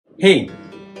Hey,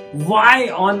 why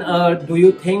on earth do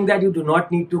you think that you do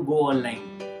not need to go online?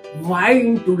 Why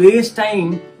in today's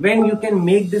time, when you can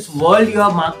make this world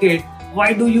your market,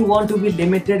 why do you want to be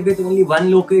limited with only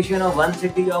one location or one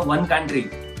city or one country?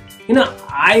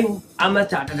 I am a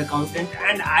chartered accountant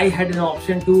and I had an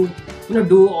option to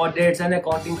do audits and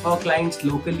accounting for clients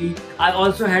locally. I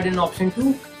also had an option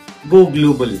to go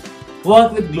global,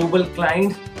 work with global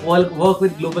clients, work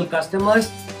with global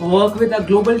customers, work with a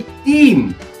global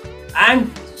team.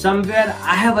 And somewhere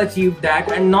I have achieved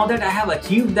that, and now that I have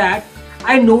achieved that,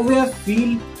 I nowhere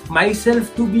feel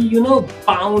myself to be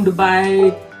bound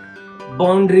by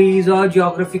boundaries or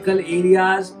geographical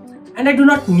areas, and I do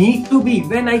not need to be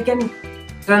when I can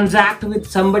transact with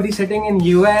somebody sitting in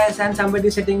US and somebody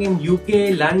sitting in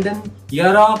UK, London,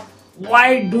 Europe.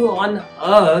 Why do on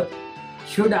earth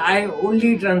should I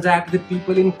only transact with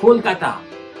people in Kolkata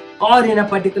or in a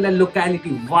particular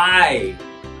locality? Why?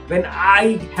 When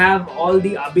I have all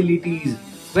the abilities,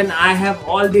 when I have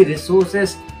all the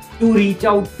resources to reach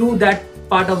out to that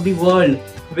part of the world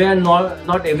where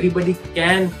not everybody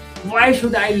can, why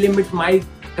should I limit my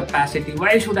capacity?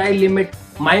 Why should I limit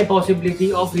my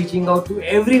possibility of reaching out to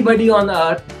everybody on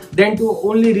earth than to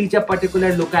only reach a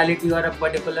particular locality or a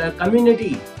particular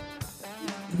community?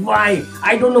 Why?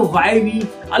 I don't know why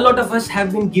a lot of us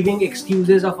have been giving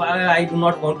excuses of I do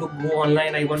not want to go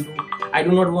online, I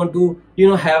do not want to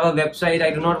have a website,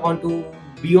 I do not want to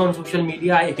be on social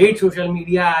media, I hate social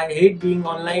media, I hate being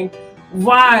online.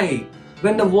 Why?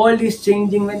 When the world is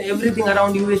changing, when everything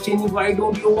around you is changing, why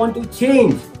don't you want to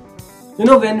change?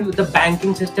 When the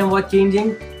banking system was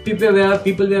changing, people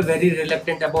were very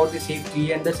reluctant about the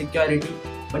safety and the security,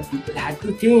 but people had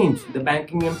to change. The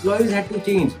banking employees had to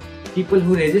change. People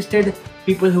who resisted,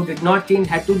 people who did not change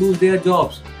had to lose their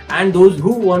jobs, and those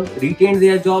who retained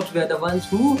their jobs were the ones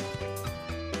who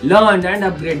learned and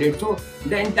upgraded. So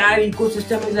the entire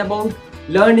ecosystem is about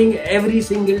learning every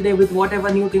single day with whatever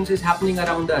new things is happening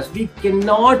around us. We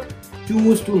cannot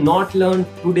choose to not learn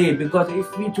today, because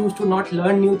if we choose to not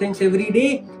learn new things every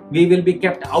day, we will be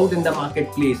kept out in the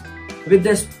marketplace. With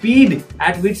the speed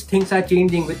at which things are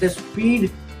changing, with the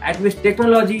speed at which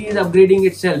technology is upgrading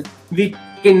itself, we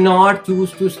cannot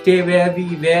choose to stay where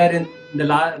we were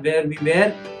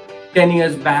 10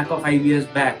 years back or 5 years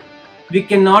back. We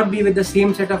cannot be with the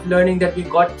same set of learning that we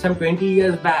got some 20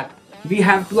 years back. We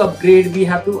have to upgrade, we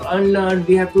have to unlearn,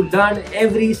 we have to learn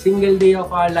every single day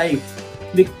of our life.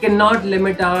 We cannot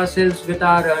limit ourselves with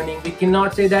our earning. We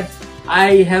cannot say that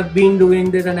I have been doing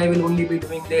this and I will only be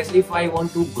doing this. If I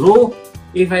want to grow,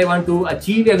 if I want to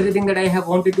achieve everything that I have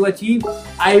wanted to achieve,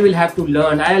 I will have to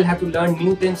learn. I'll have to learn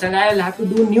new things, and I'll have to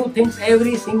do new things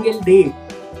every single day.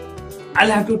 I'll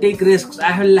have to take risks.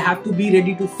 I will have to be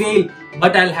ready to fail,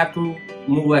 but I'll have to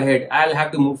move ahead. I'll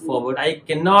have to move forward. I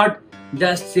cannot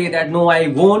just say that no, I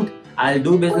won't. I'll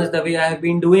do business the way I have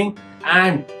been doing.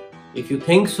 And if you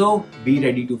think so, be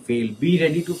ready to fail. Be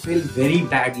ready to fail very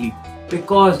badly,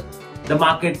 because the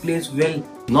marketplace will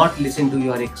not listen to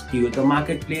your excuse. The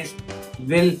marketplace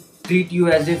will treat you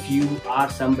as if you are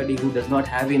somebody who does not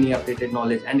have any updated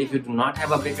knowledge. And if you do not have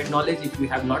updated knowledge, if you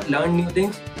have not learned new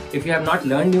things, if you have not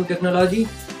learned new technology,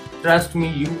 trust me,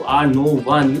 you are no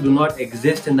one. You do not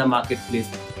exist in the marketplace.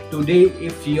 Today,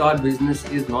 if your business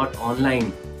is not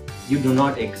online, you do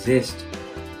not exist.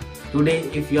 Today,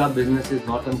 if your business is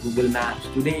not on Google Maps,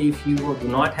 today if you do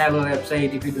not have a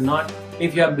website,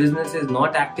 if your business is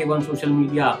not active on social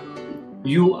media,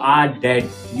 you are dead.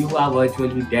 You are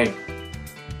virtually dead.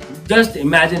 Just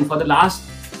imagine, for the last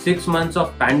 6 months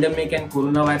of pandemic and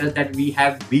coronavirus that we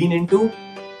have been into,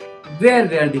 where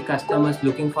were the customers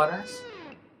looking for us?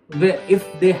 If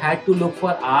they had to look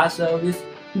for our service,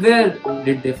 where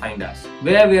did they find us?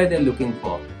 Where were they looking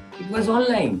for? It was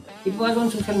online. It was on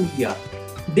social media.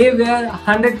 They were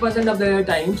 100% of their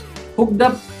times hooked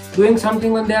up doing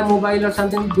something on their mobile or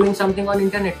doing something on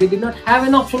internet. They did not have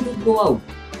an option to go out.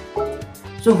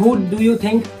 So who do you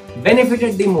think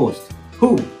benefited the most?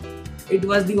 Who? It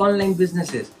was the online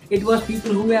businesses. It was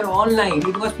people who were online.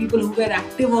 It was people who were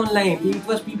active online. It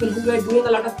was people who were doing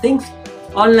a lot of things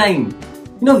online.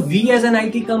 We as an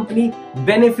IT company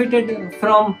benefited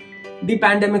from the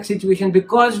pandemic situation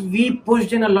because we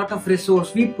pushed in a lot of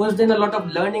resource. We pushed in a lot of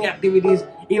learning activities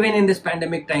even in this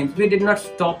pandemic times. We did not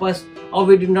stop us, or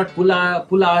we did not pull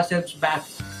ourselves back.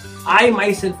 I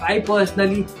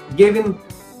personally gave in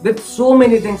with so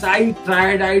many things. I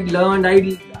tried, I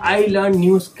learned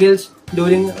new skills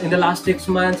in the last 6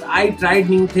 months. I tried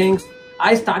new things.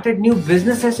 I started new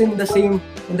businesses in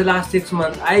the last 6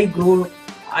 months. I grew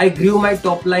my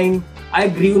top line. I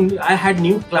had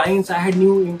new clients, I had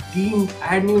new team, I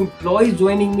had new employees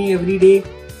joining me every day.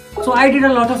 So I did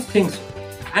a lot of things,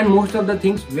 and most of the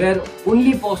things were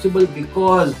only possible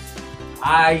because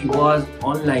I was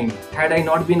online. Had I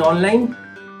not been online,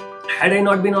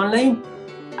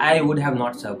 I would have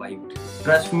not survived.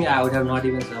 Trust me, I would have not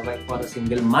even survived for a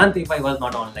single month if I was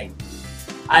not online.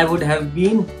 I would have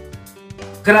been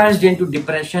crushed into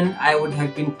depression. I would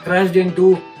have been crushed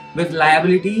into with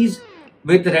liabilities,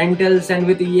 with rentals and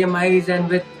with EMIs and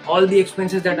with all the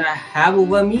expenses that I have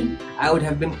over me. I would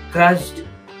have been crushed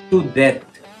to death.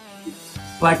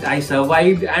 But I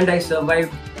survived, and I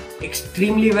survived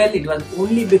extremely well. It was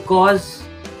only because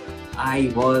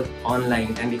I was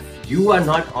online. And if you are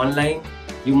not online,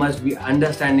 you must be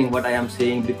understanding what I am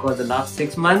saying, because the last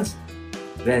 6 months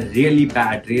were really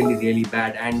bad, really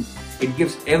bad, and it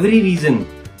gives every reason,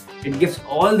 it gives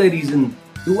all the reason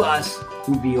to us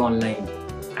to be online.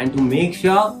 And to make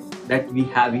sure that we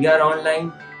are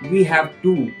online, we have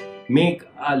to make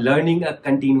learning a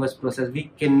continuous process.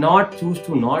 We cannot choose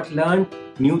to not learn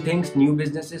new things, new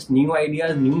businesses, new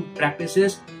ideas, new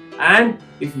practices. And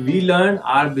if we learn,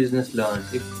 our business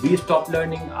learns. If we stop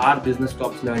learning, our business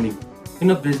stops learning.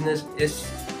 Business is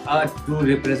a true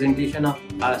representation of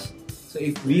us. So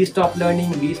if we stop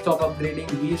learning, we stop upgrading,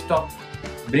 we stop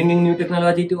bringing new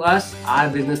technology to us, our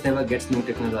business never gets new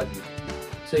technology.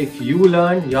 So if you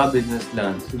learn, your business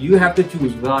learns. So you have to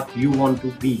choose what you want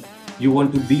to be. You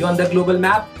want to be on the global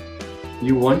map,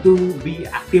 you want to be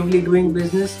actively doing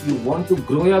business, you want to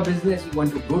grow your business, you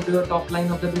want to go to your top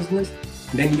line of the business,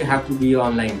 then you have to be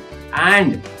online.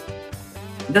 And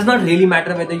it does not really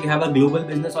matter whether you have a global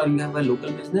business or you have a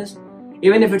local business.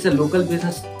 Even if it's a local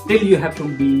business, still you have to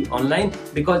be online,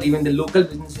 because even the local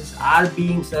businesses are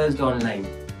being searched online.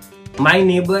 My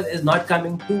neighbor is not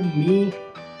coming to me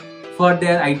for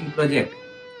their IT project.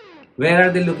 Where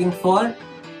are they looking for?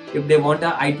 If they want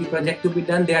an IT project to be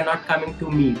done, they are not coming to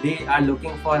me. They are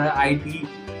looking for an IT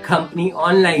company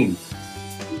online.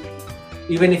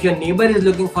 Even if your neighbor is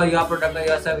looking for your product or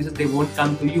your services, they won't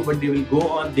come to you, but they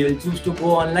will choose to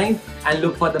go online and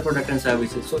look for the product and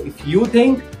services. So if you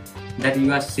think that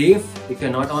you are safe if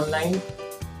you're not online,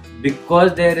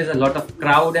 because there is a lot of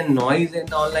crowd and noise in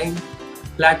the online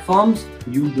platforms,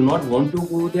 you do not want to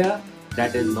go there,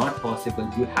 that is not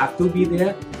possible. You have to be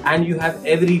there, and you have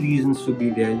every reasons to be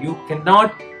there. You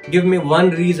cannot give me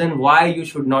one reason why you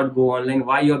should not go online,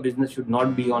 why your business should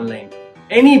not be online.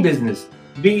 Any business,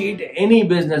 be it any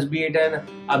business, be it a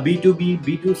B2B,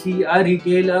 B2C, a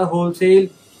retail, a wholesale,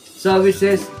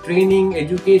 services, training,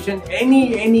 education,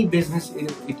 any business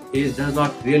it does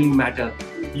not really matter.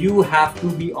 You have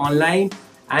to be online,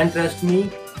 and trust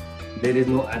me, there is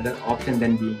no other option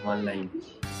than being online.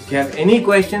 If you have any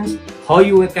questions, how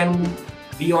you can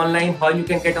be online, how you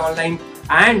can get online,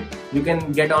 and you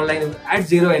can get online at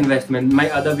zero investment, my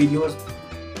other videos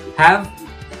have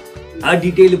a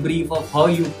detailed brief of how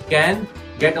you can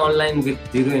get online with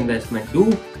zero investment.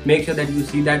 Do make sure that you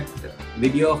see that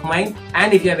video of mine,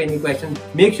 and if you have any questions,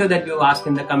 make sure that you ask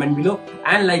in the comment below,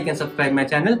 and like and subscribe my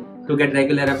channel to get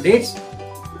regular updates.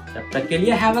 Tab tak ke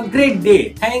liye, have a great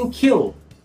day. Thank you.